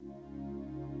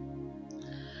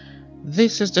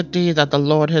This is the day that the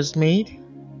Lord has made.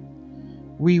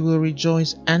 We will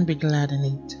rejoice and be glad in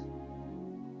it.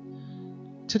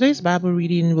 Today's Bible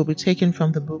reading will be taken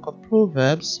from the book of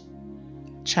Proverbs,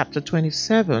 chapter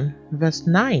 27, verse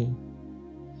 9.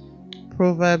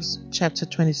 Proverbs chapter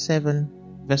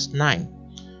 27, verse 9.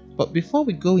 But before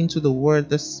we go into the word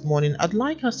this morning, I'd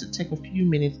like us to take a few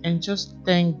minutes and just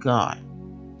thank God.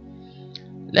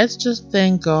 Let's just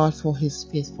thank God for His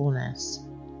faithfulness.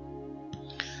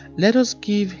 Let us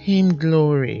give Him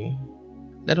glory.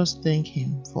 Let us thank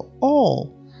Him for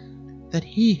all that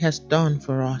He has done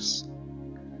for us.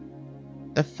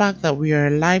 The fact that we are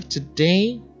alive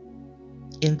today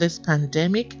in this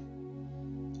pandemic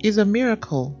is a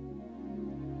miracle.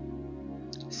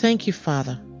 Thank you,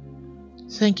 Father.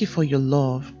 Thank you for your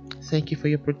love. Thank you for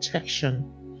your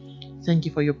protection. Thank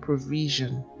you for your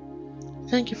provision.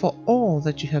 Thank you for all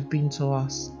that you have been to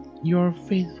us. You are a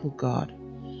faithful God.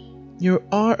 You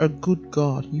are a good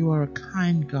God. You are a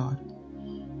kind God.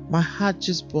 My heart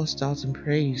just burst out in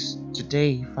praise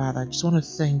today, Father. I just want to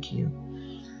thank you.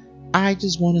 I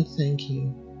just want to thank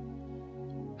you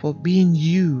for being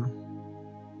you.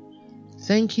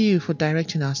 Thank you for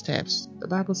directing our steps. The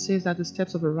Bible says that the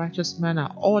steps of a righteous man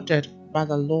are ordered by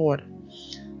the Lord.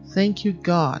 Thank you,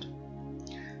 God.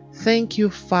 Thank you,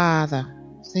 Father.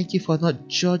 Thank you for not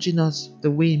judging us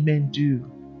the way men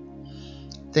do.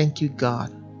 Thank you,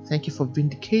 God. Thank you for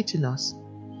vindicating us.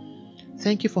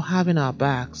 Thank you for having our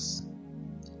backs.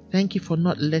 Thank you for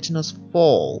not letting us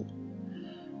fall.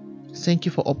 Thank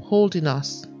you for upholding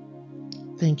us.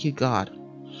 Thank you, God.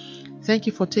 Thank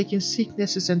you for taking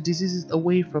sicknesses and diseases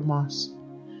away from us.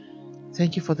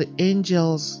 Thank you for the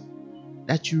angels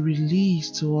that you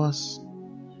release to us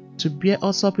to bear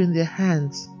us up in their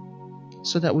hands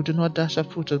so that we do not dash our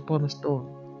foot upon a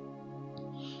stone.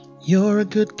 You're a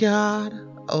good God,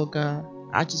 oh God.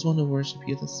 I just want to worship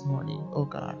you this morning, oh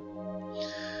God.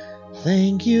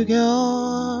 Thank you,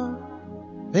 God,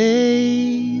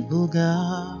 faithful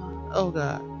God, oh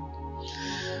God.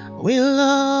 We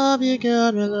love you,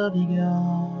 God, we love you,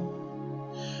 God.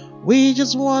 We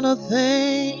just want to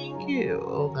thank you,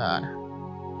 oh God.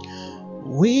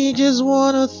 We just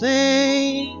want to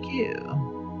thank you.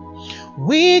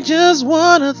 We just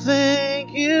want to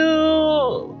thank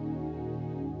you.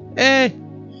 Hey,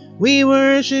 we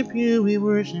worship you,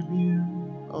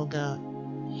 oh God.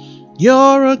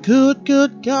 You're a good,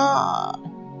 good God.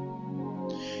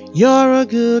 You're a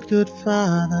good, good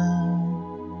Father.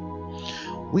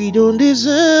 We don't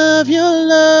deserve your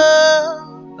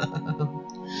love,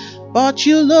 but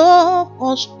you love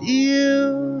us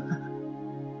still.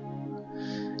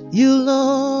 You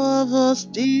love us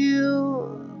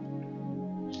still,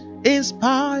 in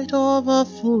spite of our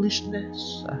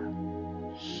foolishness,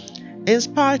 in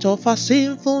spite of our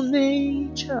sinful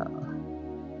nature.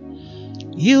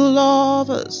 You love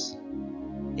us,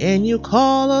 and you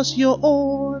call us your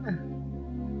own.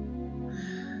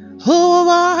 Who am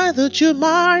I that you're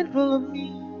mindful of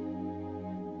me?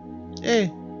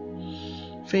 Hey,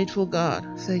 faithful God,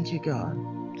 thank you, God.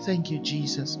 Thank you,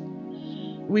 Jesus.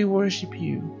 We worship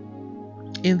you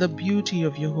in the beauty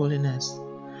of your holiness.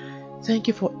 Thank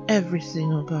you for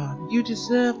everything, oh God. You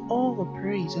deserve all the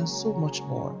praise and so much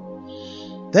more.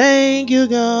 Thank you,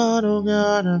 God, oh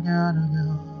God, oh God, oh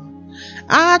God.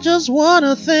 I just want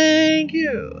to thank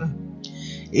you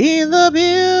in the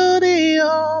beauty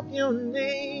of your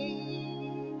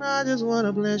name. I just want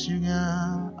to bless you,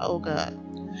 God, oh God.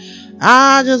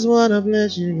 I just want to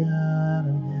bless you, God,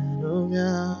 oh God, oh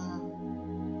God.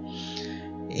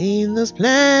 In the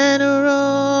splendor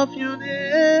of your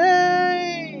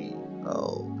name,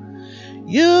 oh,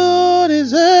 you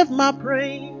deserve my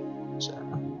praise.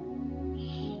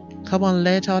 Come on,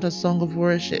 let out a song of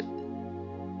worship.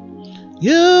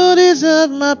 You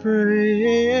deserve my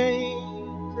praise.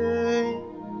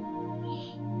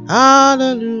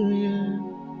 Hallelujah.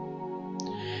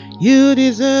 You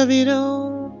deserve it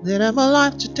all. That I'm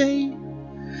alive today.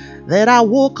 That I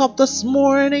woke up this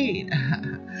morning.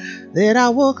 That I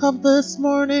woke up this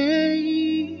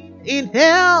morning in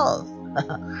health.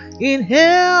 In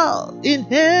health. In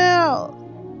health.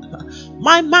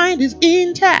 My mind is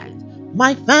intact.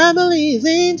 My family is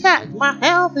intact. My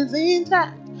health is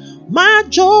intact. My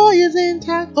joy is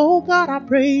intact. Oh God, I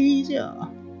praise you.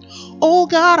 Oh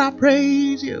God, I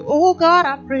praise you. Oh God,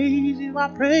 I praise you. I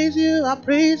praise you. I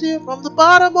praise you from the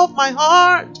bottom of my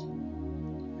heart.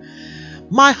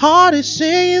 My heart is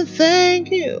saying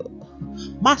thank you.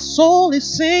 My soul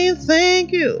is saying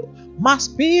thank you. My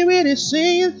spirit is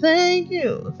saying thank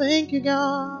you. Thank you,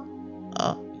 God.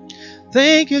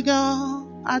 Thank you, God.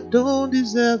 I don't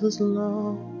deserve this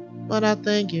love, but I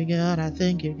thank you, God. I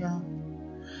thank you, God.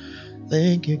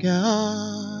 Thank you,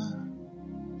 God.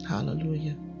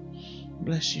 Hallelujah.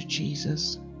 Bless you,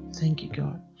 Jesus. Thank you,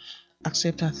 God.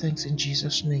 Accept our thanks in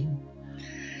Jesus' name.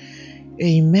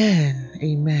 Amen.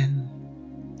 Amen.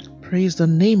 Praise the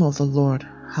name of the Lord.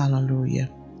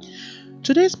 Hallelujah.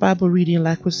 Today's Bible reading,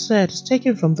 like we said, is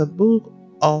taken from the book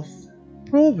of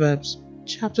Proverbs,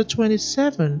 chapter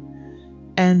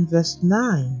 27 and verse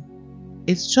 9.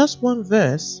 It's just one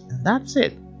verse, and that's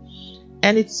it.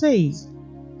 And it says,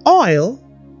 oil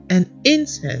and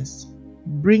incense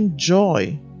bring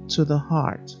joy to the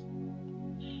heart,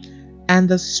 and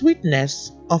the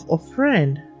sweetness of a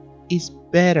friend is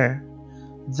better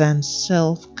than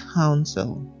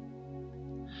self-counsel.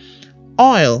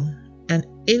 Oil and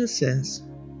incense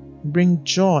bring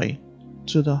joy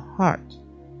to the heart,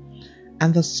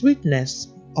 and the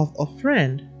sweetness of a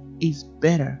friend is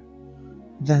better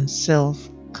than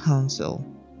self-counsel.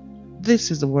 This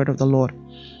is the word of the Lord.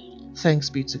 Thanks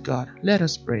be to God. Let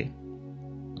us pray.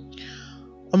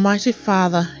 Almighty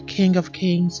Father, King of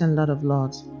kings and Lord of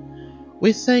lords,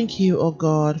 we thank you, O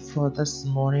God, for this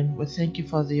morning. We thank you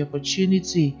for the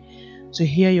opportunity to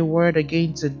hear your word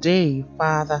again today,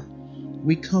 Father.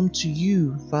 We come to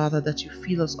you, Father, that you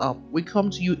fill us up. We come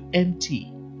to you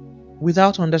empty,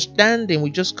 without understanding.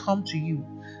 We just come to you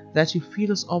that you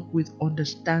fill us up with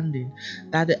understanding,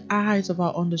 that the eyes of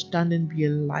our understanding be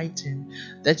enlightened,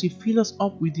 that you fill us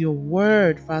up with your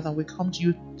word, Father. We come to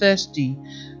you thirsty,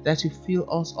 that you fill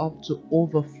us up to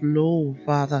overflow,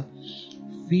 Father.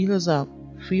 Fill us up,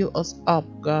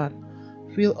 God.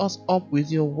 Fill us up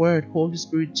with your word. Holy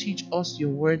Spirit, teach us your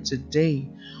word today.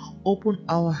 Open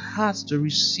our hearts to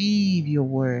receive your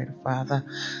word, Father.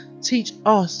 Teach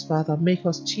us, Father. Make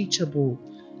us teachable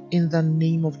in the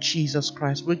name of Jesus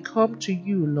Christ. We come to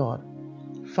you, Lord,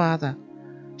 Father,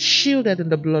 shielded in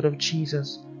the blood of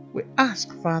Jesus. We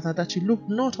ask, Father, that you look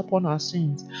not upon our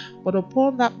sins, but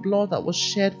upon that blood that was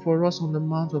shed for us on the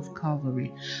Mount of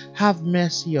Calvary. Have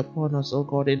mercy upon us, O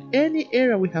God, in any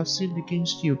area we have sinned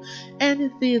against you,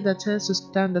 anything that tends to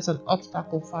stand as an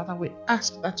obstacle, Father, we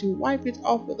ask that you wipe it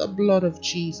off with the blood of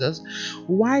Jesus.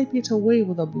 Wipe it away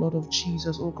with the blood of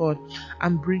Jesus, O God,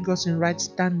 and bring us in right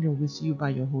standing with you by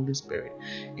your Holy Spirit.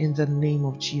 In the name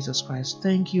of Jesus Christ.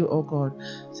 Thank you, O God.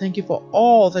 Thank you for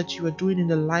all that you are doing in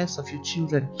the lives of your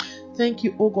children. Thank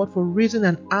you, oh God, for raising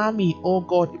an army, oh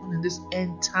God, even in this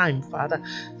end time, Father.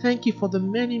 Thank you for the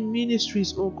many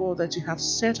ministries, oh God, that you have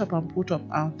set up and put up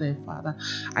out there, Father.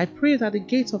 I pray that the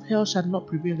gates of hell shall not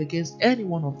prevail against any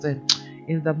one of them.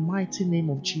 In the mighty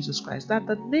name of Jesus Christ, that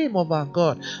the name of our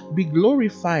God be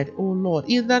glorified, oh Lord,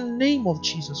 in the name of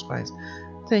Jesus Christ.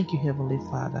 Thank you, Heavenly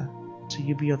Father. To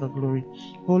you be all the glory.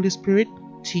 Holy Spirit,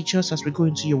 teach us as we go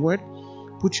into your word.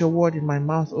 Put your word in my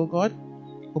mouth, oh God.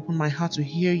 Open my heart to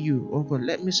hear you, oh God.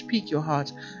 Let me speak your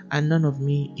heart and none of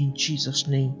me, in Jesus'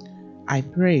 name. I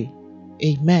pray.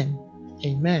 Amen.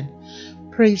 Amen.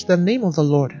 Praise the name of the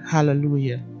Lord.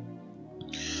 Hallelujah.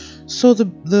 So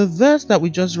the verse that we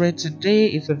just read today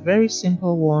is a very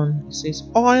simple one. It says,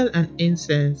 oil and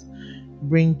incense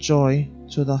bring joy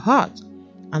to the heart,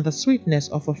 and the sweetness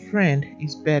of a friend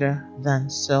is better than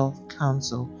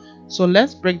self-counsel. So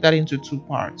let's break that into two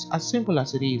parts. As simple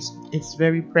as it is, it's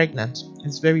very pregnant,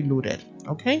 it's very loaded.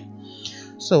 Okay,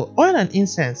 so oil and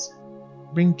incense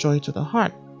bring joy to the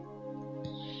heart.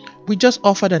 We just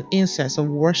offered an incense of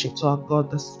worship to our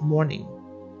God this morning,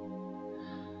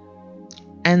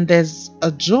 and there's a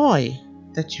joy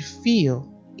that you feel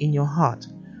in your heart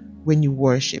when you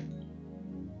worship.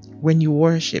 When you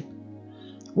worship,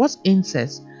 what's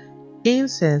incense?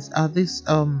 Incense are these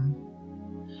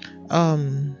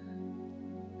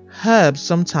herbs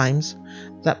sometimes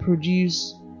that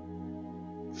produce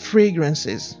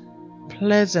fragrances,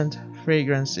 pleasant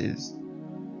fragrances.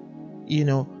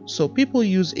 So people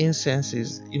use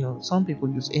incenses. Some people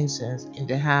use incense in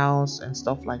the house and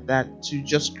stuff like that to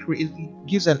just create,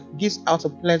 gives out a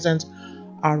pleasant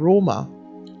aroma.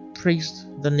 Praise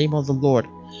the name of the Lord.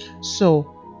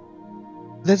 So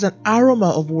there's an aroma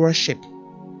of worship.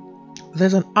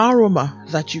 There's an aroma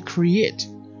that you create,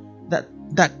 that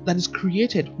is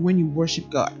created when you worship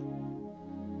God.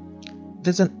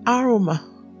 There's an aroma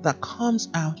that comes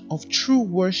out of true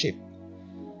worship,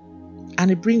 and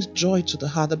it brings joy to the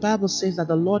heart. The Bible says that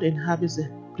the Lord inhabits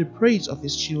the praise of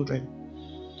his children.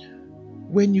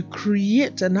 When you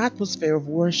create an atmosphere of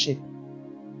worship,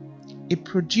 it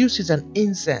produces an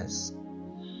incense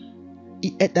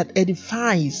that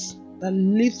edifies, that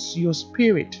lifts your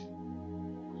spirit.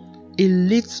 It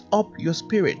lifts up your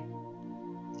spirit.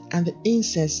 And the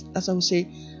incense, as I would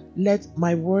say, let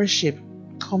my worship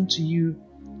come to you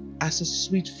as a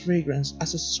sweet fragrance,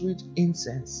 as a sweet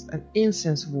incense, an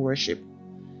incense of worship.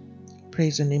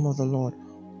 Praise the name of the Lord.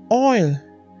 Oil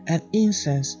and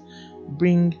incense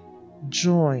bring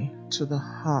joy to the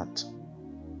heart.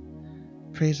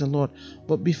 Praise the Lord.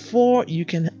 But before you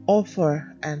can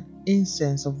offer an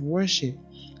incense of worship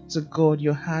to God,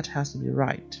 your heart has to be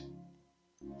right.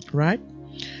 Right?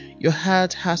 Your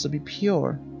heart has to be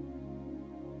pure.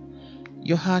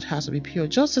 Your heart has to be pure.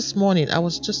 Just this morning, I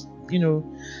was just,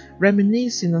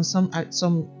 reminiscing on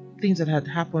some things that had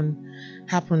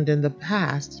happened in the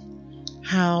past.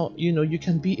 How, you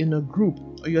can be in a group,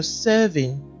 or you're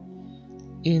serving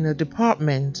in a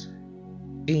department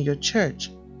in your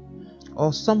church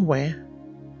or somewhere,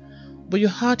 but your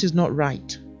heart is not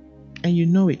right, and you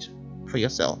know it for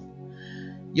yourself.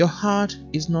 Your heart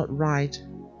is not right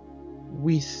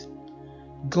with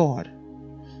God,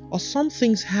 or some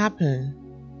things happen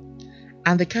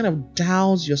and they kind of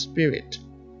douse your spirit,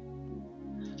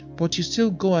 but you still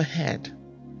go ahead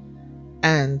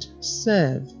and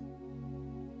serve.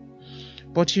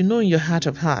 But you know in your heart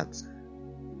of hearts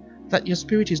that your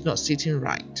spirit is not sitting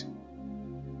right.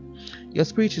 Your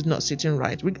spirit is not sitting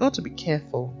right. We got to be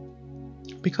careful,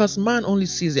 because man only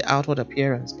sees the outward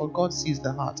appearance, but God sees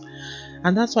the heart.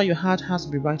 And that's why your heart has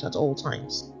to be right at all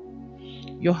times.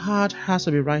 Your heart has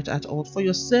to be right at all, for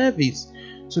your service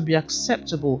to be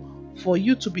acceptable, for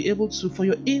you to be able to, for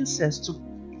your incense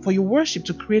for your worship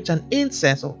to create an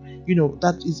incense, or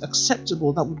that is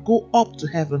acceptable, that would go up to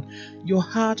heaven. Your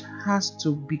heart has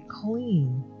to be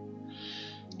clean.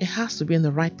 It has to be in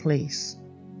the right place.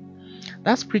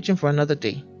 That's preaching for another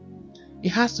day. It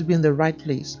has to be in the right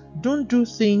place. Don't do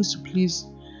things to please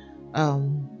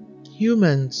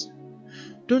humans.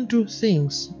 Don't do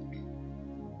things.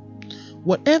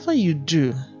 Whatever you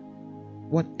do,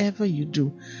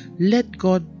 let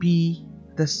God be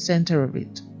the center of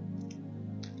it.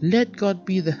 Let God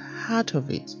be the heart of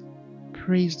it.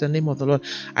 Praise the name of the Lord.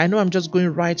 I know I'm just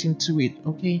going right into it,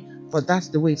 okay? But that's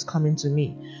the way it's coming to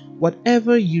me.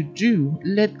 Whatever you do,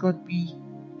 let God be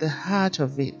the heart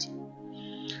of it,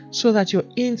 so that your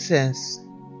incense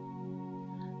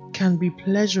can be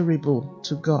pleasurable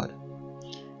to God.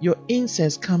 Your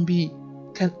incense can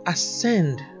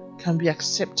ascend, can be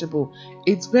acceptable.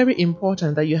 It's very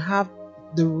important that you have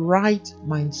the right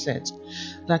mindset,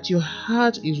 that your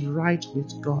heart is right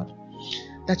with God,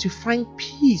 that you find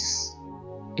peace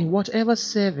in whatever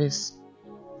service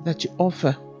that you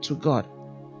offer to God.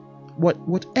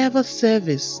 Whatever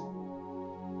service,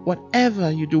 whatever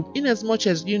you do, in as much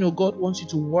as God wants you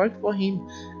to work for Him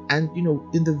and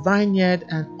in the vineyard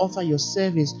and offer your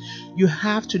service, you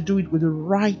have to do it with the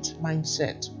right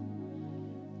mindset.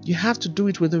 You have to do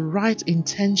it with the right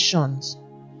intentions.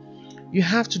 You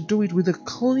have to do it with a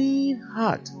clean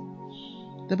heart.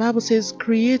 The Bible says,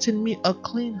 create in me a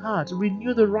clean heart,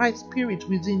 renew the right spirit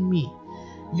within me.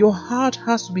 Your heart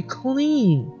has to be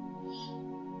clean.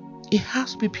 It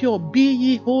has to be pure. Be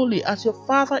ye holy as your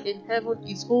Father in heaven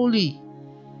is holy.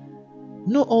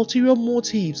 No ulterior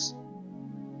motives.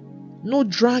 No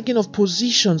dragging of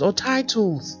positions or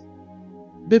titles.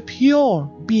 Be pure.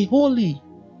 Be holy.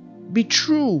 Be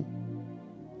true.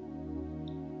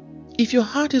 If your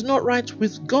heart is not right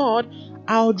with God,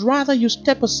 I would rather you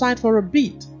step aside for a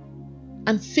bit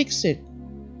and fix it,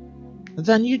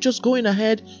 than you just going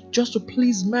ahead just to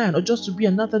please man, or just to be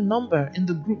another number in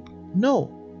the group.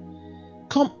 No.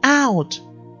 Come out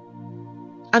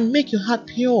and make your heart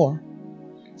pure.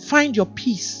 Find your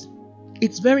peace.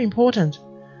 It's very important.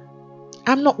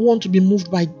 I'm not one to be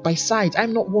moved by sight.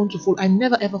 I'm not one to follow. I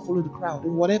never ever follow the crowd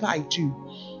in whatever I do.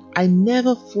 I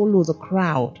never follow the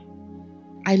crowd.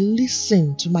 I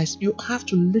listen to you have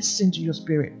to listen to your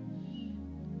spirit.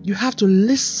 You have to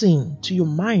listen to your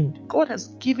mind. God has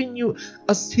given you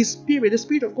His Spirit. The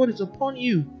Spirit of God is upon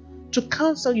you to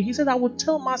counsel you. He said,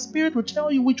 my Spirit will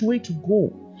tell you which way to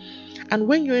go. And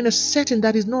when you're in a setting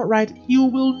that is not right, you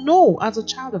will know as a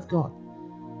child of God.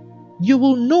 You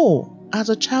will know as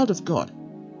a child of God.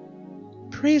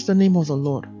 Praise the name of the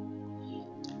Lord.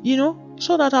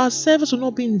 So that our service will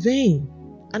not be in vain.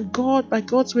 And by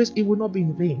God's grace, it will not be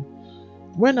in vain.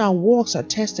 When our works are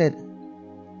tested,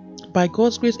 by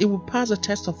God's grace, it will pass the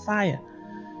test of fire.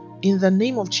 In the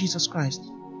name of Jesus Christ.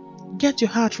 Get your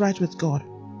heart right with God.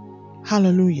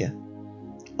 Hallelujah.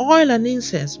 Oil and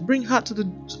incense bring joy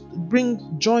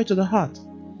to the heart.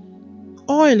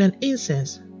 Oil and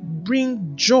incense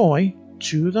bring joy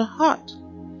to the heart.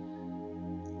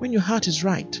 When your heart is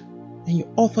right and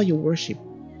you offer your worship,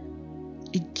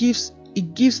 it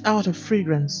gives out a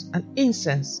fragrance, an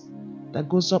incense that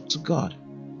goes up to God,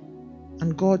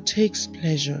 and God takes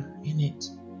pleasure in it.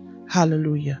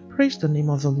 Hallelujah. Praise the name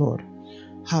of the Lord.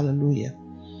 Hallelujah.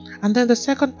 And then the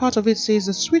second part of it says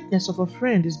the sweetness of a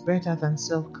friend is better than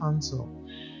self-counsel.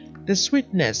 The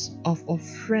sweetness of a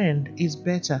friend is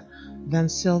better than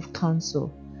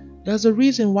self-counsel. There's a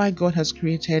reason why God has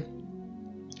created,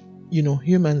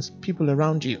 humans, people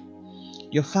around you,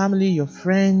 your family, your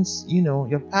friends,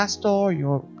 your pastor,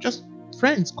 your just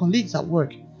friends, colleagues at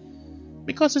work.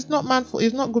 Because it's not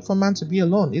good for man to be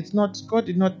alone. His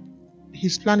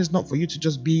plan is not for you to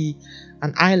just be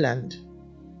an island.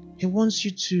 He wants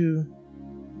you to,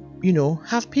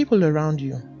 have people around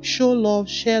you. Show love,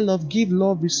 share love, give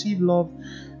love, receive love,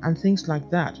 and things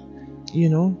like that.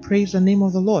 Praise the name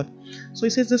of the Lord. So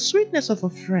it says the sweetness of a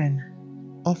friend.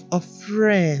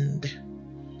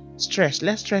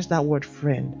 Let's stress that word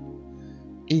friend,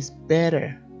 is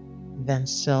better than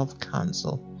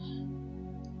self-counsel.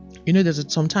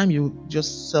 There's sometimes you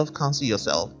just self-counsel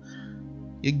yourself.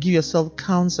 You give yourself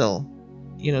counsel,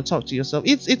 talk to yourself.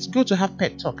 It's good to have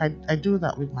pet talk. I do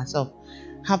that with myself.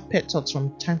 Have pet talks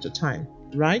from time to time,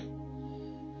 right?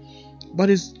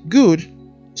 But it's good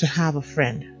to have a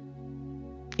friend.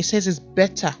 It says it's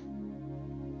better.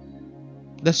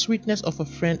 The sweetness of a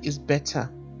friend is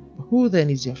better. Who then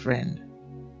is your friend?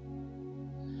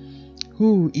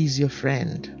 Who is your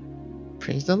friend?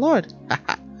 Praise the Lord.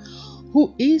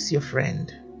 Who is your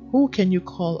friend? Who can you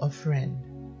call a friend?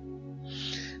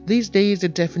 These days, the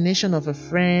definition of a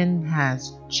friend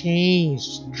has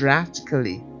changed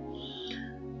drastically.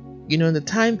 In the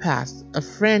time past, a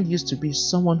friend used to be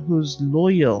someone who's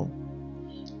loyal,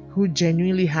 who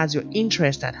genuinely has your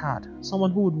interest at heart,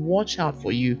 someone who would watch out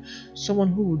for you,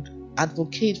 someone who would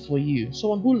advocate for you,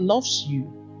 someone who loves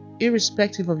you,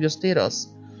 irrespective of your status,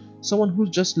 someone who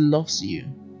just loves you.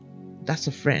 That's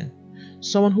a friend.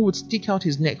 Someone who would stick out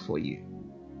his neck for you,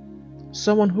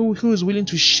 someone who is willing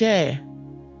to share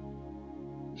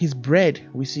his bread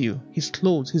with you, his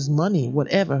clothes, his money,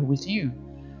 whatever with you.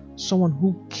 Someone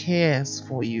who cares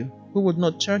for you, who would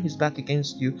not turn his back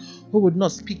against you, who would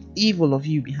not speak evil of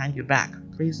you behind your back.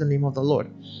 Praise the name of the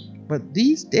Lord. But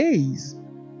these days,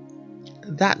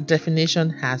 that definition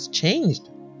has changed.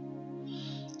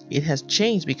 It has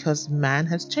changed because man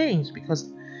has changed,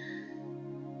 because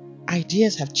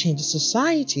ideas have changed. The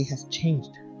society has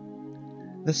changed.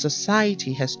 The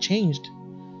society has changed.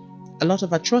 A lot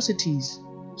of atrocities.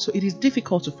 So it is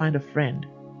difficult to find a friend.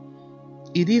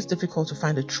 It is difficult to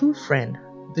find a true friend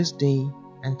this day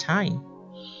and time.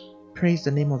 Praise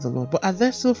the name of the Lord. But are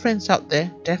there still friends out there?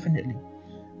 Definitely.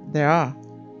 There are.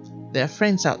 There are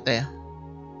friends out there.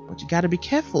 But you got to be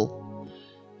careful,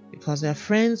 because there are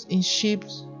friends in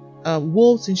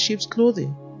wolves in sheep's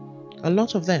clothing. A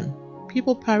lot of them.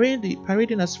 People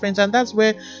parading as friends. And that's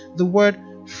where the word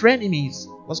frenemies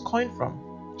was coined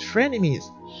from. Frenemies.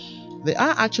 They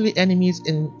are actually enemies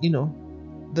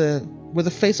with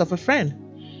the face of a friend.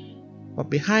 But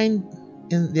behind,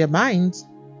 in their minds,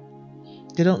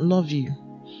 they don't love you.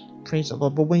 Praise the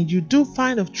Lord. But when you do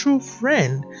find a true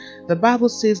friend, the Bible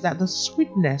says that the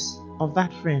sweetness of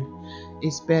that friend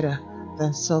is better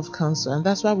than self-counsel. And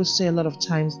that's why we say a lot of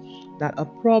times that a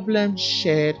problem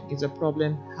shared is a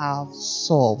problem half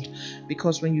solved.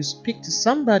 Because when you speak to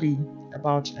somebody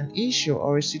about an issue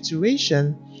or a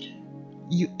situation,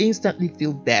 you instantly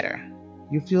feel better.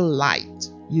 You feel light.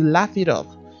 You laugh it off.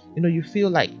 You feel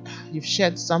like you've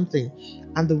shared something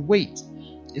and the weight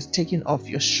is taken off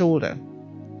your shoulder.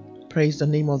 Praise the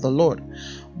name of the Lord.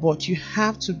 But you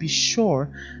have to be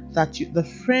sure that the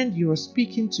friend you are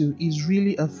speaking to is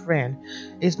really a friend.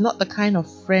 It's not the kind of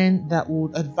friend that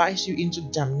would advise you into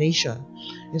damnation.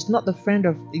 It's not the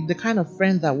kind of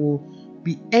friend that will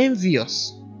be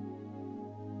envious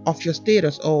of your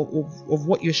status or of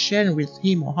what you're sharing with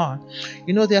him or her.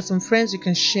 There are some friends you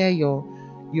can share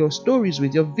your stories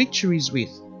with, your victories with,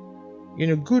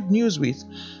 good news with,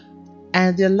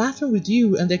 and they're laughing with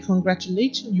you and they're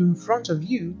congratulating you in front of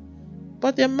you,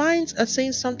 but their minds are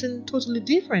saying something totally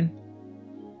different.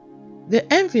 They're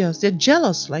envious, they're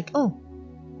jealous, like, oh,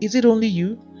 is it only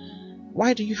you?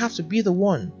 Why do you have to be the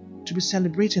one to be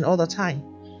celebrating all the time?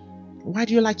 Why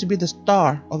do you like to be the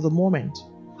star of the moment?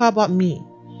 How about me?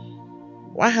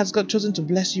 Why has God chosen to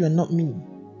bless you and not me?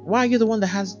 Why are you the one that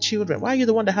has children? Why are you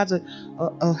the one that has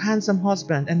a handsome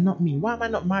husband and not me? Why am I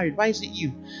not married? Why is it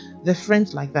you? They're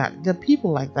friends like that. They're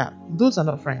people like that. Those are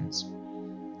not friends.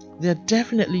 They're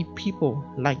definitely people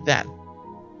like that.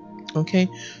 Okay?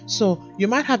 So you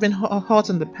might have been hurt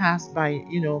in the past by,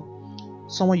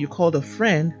 someone you called a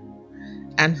friend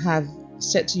and have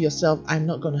said to yourself, I'm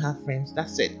not going to have friends.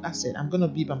 That's it. I'm going to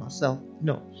be by myself.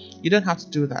 No, you don't have to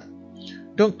do that.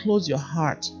 Don't close your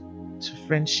heart to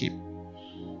friendship.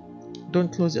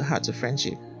 Don't close your heart to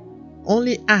friendship.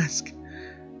 Only ask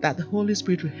that the Holy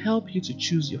Spirit will help you to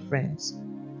choose your friends.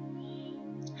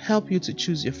 Help you to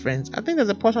choose your friends. I think there's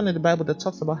a portion in the Bible that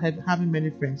talks about having many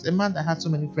friends. A man that has so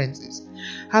many friends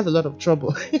has a lot of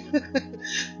trouble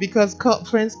because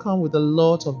friends come with a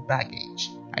lot of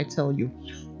baggage, I tell you.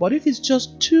 But if it's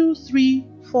just 2, 3,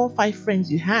 4, 5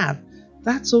 friends you have,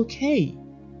 that's okay.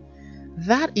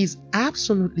 That is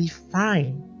absolutely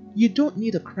fine. You don't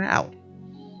need a crowd.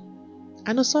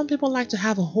 I know some people like to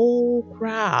have a whole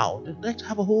crowd. They like to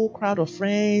have a whole crowd of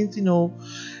friends,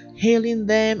 hailing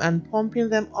them and pumping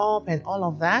them up and all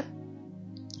of that.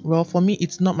 Well, for me,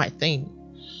 it's not my thing.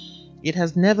 It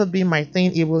has never been my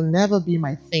thing. It will never be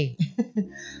my thing.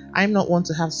 I'm not one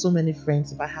to have so many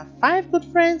friends. If I have 5 good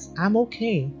friends, I'm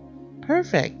okay.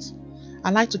 Perfect.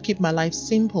 I like to keep my life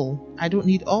simple. I don't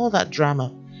need all that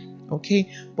drama.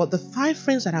 Okay? But the 5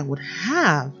 friends that I would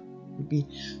have would be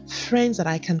friends that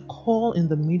I can call in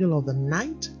the middle of the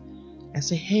night and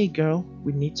say, hey girl,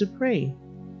 we need to pray.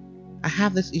 I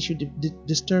have this issue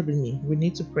disturbing me. We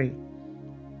need to pray.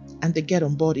 And they get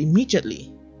on board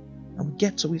immediately. And we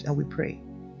get to it and we pray.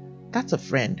 That's a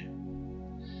friend.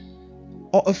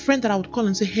 Or a friend that I would call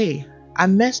and say, hey, I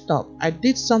messed up. I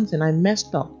did something. I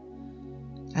messed up.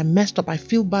 I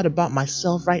feel bad about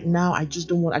myself right now. I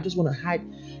just want to hide.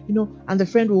 And the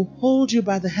friend will hold you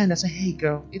by the hand and say, hey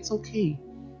girl, it's okay.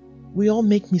 We all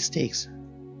make mistakes.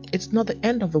 It's not the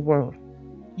end of the world.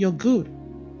 You're good.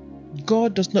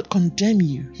 God does not condemn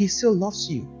you. He still loves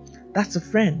you. That's a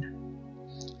friend.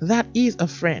 That is a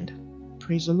friend.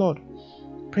 Praise the Lord.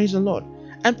 Praise the Lord.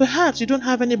 And perhaps you don't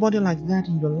have anybody like that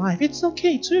in your life. It's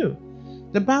okay too.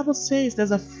 The Bible says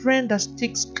there's a friend that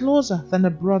sticks closer than a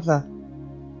brother.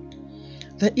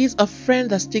 There is a friend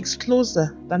that sticks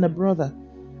closer than a brother.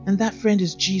 And that friend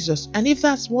is Jesus. And if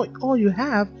that's all you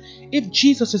have, if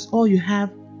Jesus is all you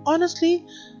have, honestly,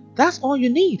 that's all you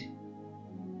need.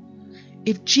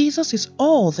 If Jesus is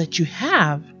all that you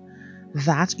have,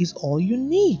 that is all you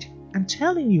need. I'm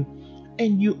telling you.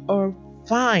 And you are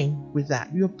fine with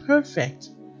that. You're perfect.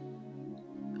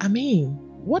 I mean,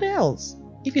 what else?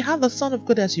 If you have the Son of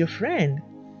God as your friend,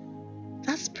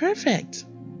 that's perfect.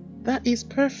 That is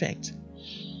perfect.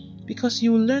 Because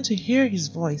you will learn to hear His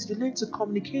voice. You learn to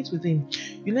communicate with Him.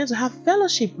 You learn to have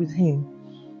fellowship with Him.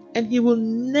 And He will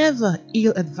never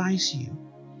ill-advise you.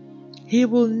 He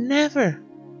will never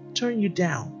turn you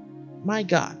down. My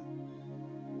God.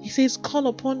 He says, call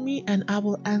upon me and I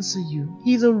will answer you.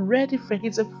 He's a ready friend.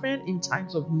 He's a friend in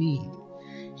times of need.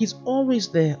 He's always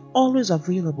there, always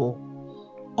available.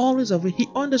 Always available. He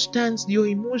understands your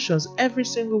emotions, every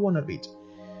single one of it.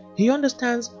 He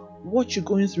understands what you're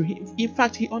going through. In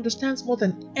fact, He understands more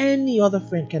than any other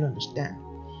friend can understand.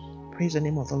 Praise the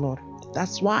name of the Lord.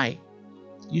 That's why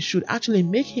you should actually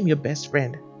make Him your best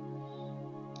friend.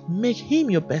 Make Him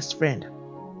your best friend.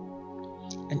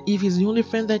 And if He's the only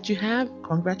friend that you have,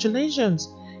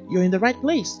 congratulations. You're in the right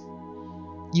place.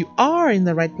 You are in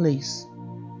the right place.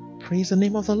 Praise the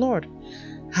name of the Lord.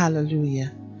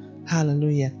 Hallelujah.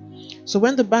 Hallelujah. So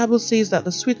when the Bible says that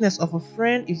the sweetness of a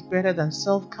friend is better than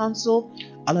self-counsel,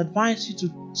 I'll advise you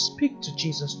to speak to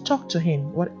Jesus. Talk to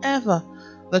Him. Whatever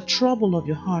the trouble of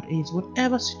your heart is,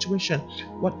 whatever situation,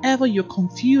 whatever you're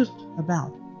confused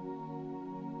about,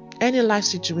 any life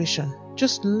situation,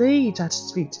 just lay it at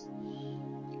His feet.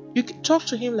 You can talk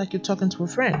to Him like you're talking to a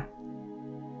friend.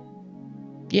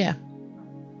 Yeah,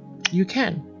 you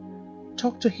can.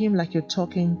 Talk to Him like you're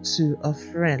talking to a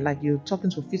friend, like you're talking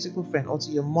to a physical friend or to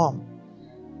your mom.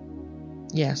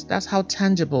 Yes, that's how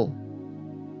tangible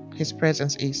His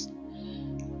presence is.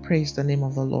 Praise the name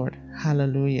of the Lord.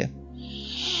 Hallelujah.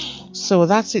 So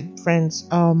that's it, friends.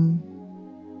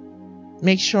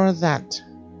 Make sure that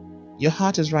your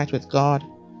heart is right with God,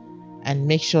 and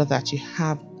make sure that you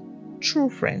have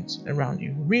true friends around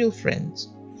you, real friends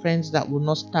that will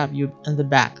not stab you in the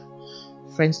back,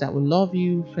 friends that will love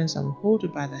you, friends that will hold you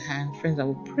by the hand, friends that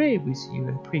will pray with you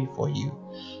and pray for you.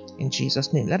 In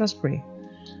Jesus' name, let us pray.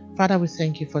 Father, we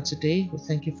thank you for today. We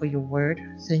thank you for your word.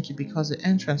 Thank you because the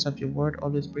entrance of your word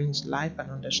always brings life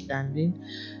and understanding.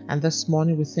 And this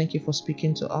morning, we thank you for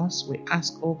speaking to us. We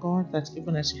ask, oh God, that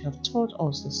even as you have taught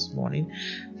us this morning,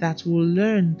 that we'll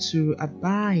learn to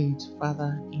abide,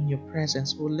 Father, in your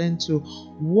presence. We'll learn to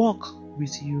walk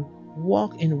with you,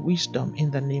 walk in wisdom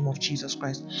in the name of Jesus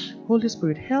Christ. Holy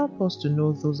Spirit, help us to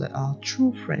know those that are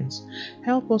true friends.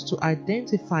 Help us to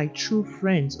identify true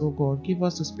friends, oh God. Give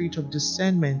us the spirit of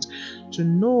discernment to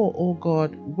know, oh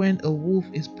God, when a wolf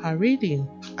is parading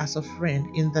as a friend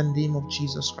in the name of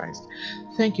Jesus Christ.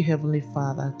 Thank you, Heavenly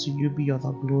Father. To you be all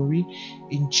the glory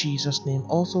in Jesus' name.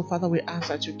 Also, Father, we ask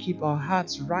that you keep our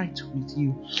hearts right with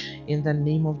you in the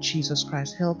name of Jesus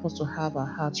Christ. Help us to have our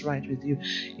hearts right with you,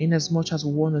 in as much as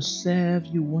we want to serve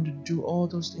you, want to do all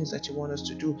those things that you want us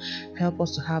to do. Help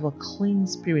us to have a clean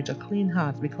spirit, a clean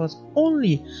heart, because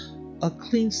only a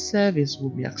clean service will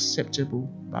be acceptable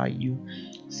by you.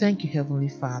 Thank you, Heavenly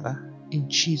Father. In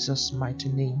Jesus' mighty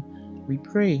name we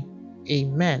pray.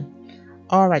 Amen.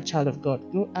 All right, child of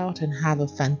God, go out and have a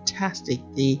fantastic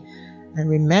day. And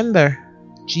remember,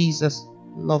 Jesus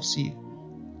loves you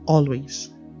always.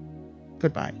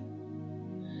 Goodbye.